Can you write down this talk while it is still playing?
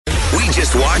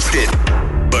just watched it,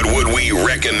 but would we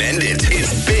recommend it?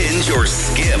 It's Binge or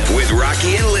Skip with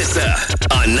Rocky and Lissa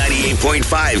on 98.5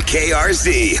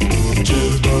 KRZ.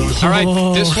 All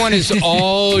right, this one is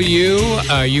all you.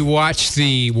 You watched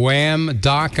the Wham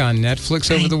doc on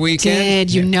Netflix over the weekend? I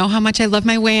did. You know how much I love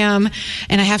my Wham.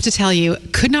 And I have to tell you,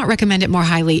 could not recommend it more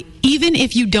highly. Even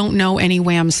if you don't know any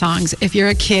Wham songs, if you're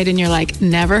a kid and you're like,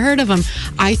 never heard of them,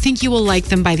 I think you will like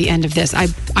them by the end of this.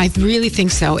 I really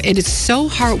think so. It is so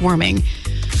heartwarming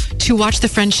to watch the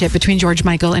friendship between George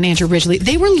Michael and Andrew Ridgeley.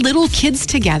 They were little kids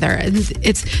together.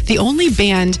 It's the only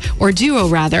band, or duo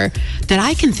rather, that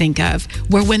I can think of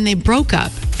where when they broke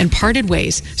up and parted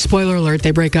ways, spoiler alert,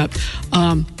 they break up,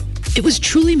 it was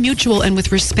truly mutual and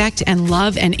with respect and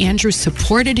love, and Andrew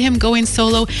supported him going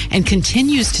solo and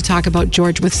continues to talk about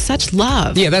George with such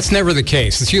love. Yeah, that's never the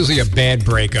case. It's usually a bad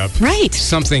breakup. Right.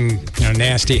 Something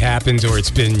nasty happens, or it's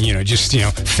been just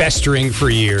festering for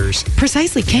years.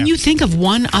 Precisely. Can you think of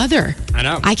one other? I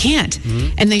know. I can't.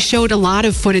 Mm-hmm. And they showed a lot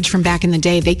of footage from back in the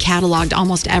day. They cataloged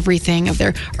almost everything of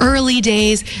their early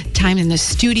days, time in the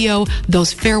studio,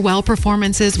 those farewell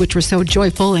performances, which were so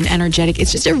joyful and energetic.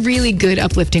 It's just a really good,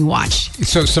 uplifting watch.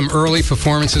 So some early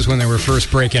performances when they were first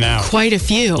breaking out. Quite a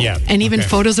few. Yeah. And even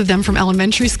photos of them from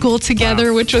elementary school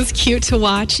together, which was cute to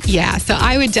watch. Yeah, so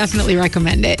I would definitely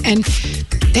recommend it. And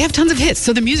they have tons of hits,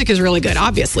 so the music is really good,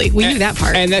 obviously. We knew that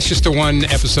part. And that's just a one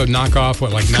episode knockoff,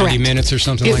 like 90 Correct. Minutes or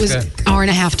something like that? It was hour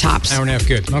and a half tops. Hour and a half,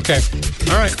 good. Okay.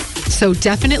 All right. So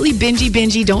definitely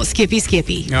bingey, don't skippy.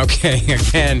 Okay,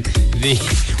 again, the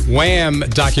Wham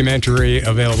documentary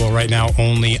available right now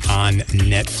only on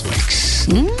Netflix.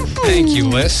 Mm-hmm. Thank you,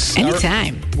 Liz.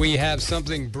 Anytime. We have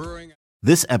something brewing.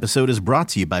 This episode is brought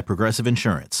to you by Progressive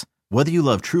Insurance. Whether you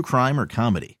love true crime or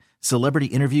comedy, celebrity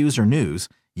interviews or news,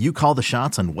 you call the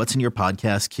shots on what's in your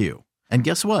podcast queue. And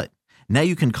guess what? Now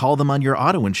you can call them on your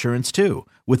auto insurance too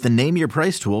with the Name Your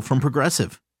Price tool from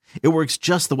Progressive. It works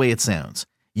just the way it sounds.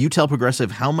 You tell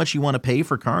Progressive how much you want to pay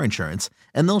for car insurance,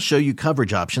 and they'll show you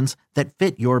coverage options that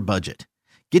fit your budget.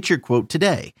 Get your quote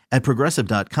today at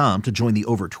Progressive.com to join the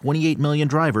over 28 million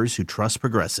drivers who trust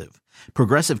Progressive.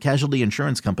 Progressive Casualty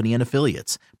Insurance Company and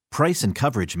Affiliates. Price and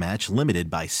coverage match limited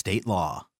by state law.